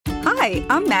Hi,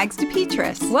 I'm Mags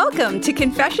DePetris. Welcome to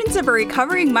Confessions of a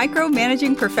Recovering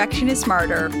Micromanaging Perfectionist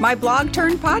Martyr, my blog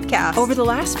turned podcast. Over the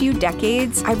last few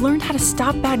decades, I've learned how to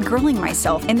stop bad girling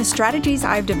myself, and the strategies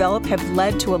I've developed have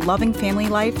led to a loving family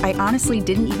life I honestly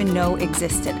didn't even know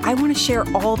existed. I want to share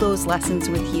all those lessons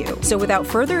with you. So without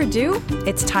further ado,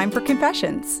 it's time for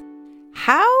Confessions.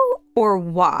 How or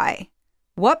why?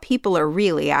 What people are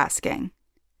really asking.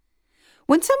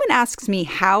 When someone asks me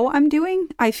how I'm doing,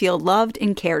 I feel loved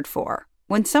and cared for.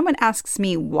 When someone asks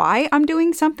me why I'm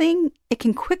doing something, it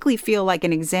can quickly feel like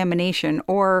an examination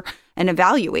or an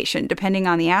evaluation, depending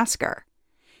on the asker.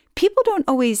 People don't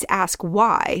always ask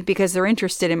why because they're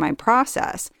interested in my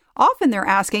process. Often they're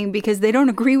asking because they don't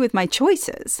agree with my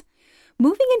choices.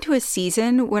 Moving into a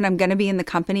season when I'm going to be in the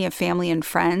company of family and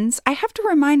friends, I have to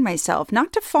remind myself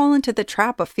not to fall into the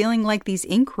trap of feeling like these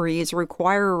inquiries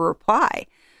require a reply.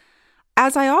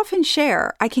 As I often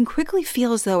share, I can quickly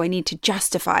feel as though I need to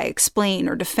justify, explain,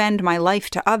 or defend my life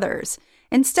to others.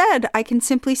 Instead, I can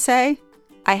simply say,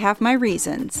 I have my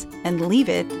reasons, and leave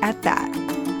it at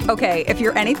that. Okay, if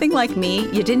you're anything like me,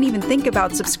 you didn't even think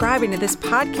about subscribing to this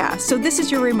podcast, so this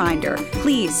is your reminder.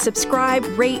 Please subscribe,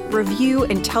 rate, review,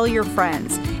 and tell your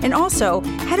friends. And also,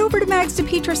 head over to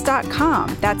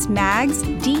magsdepetris.com. That's Mags,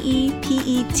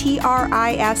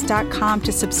 DEPETRIS.com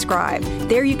to subscribe.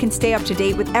 There you can stay up to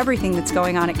date with everything that's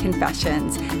going on at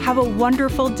Confessions. Have a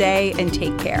wonderful day and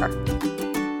take care.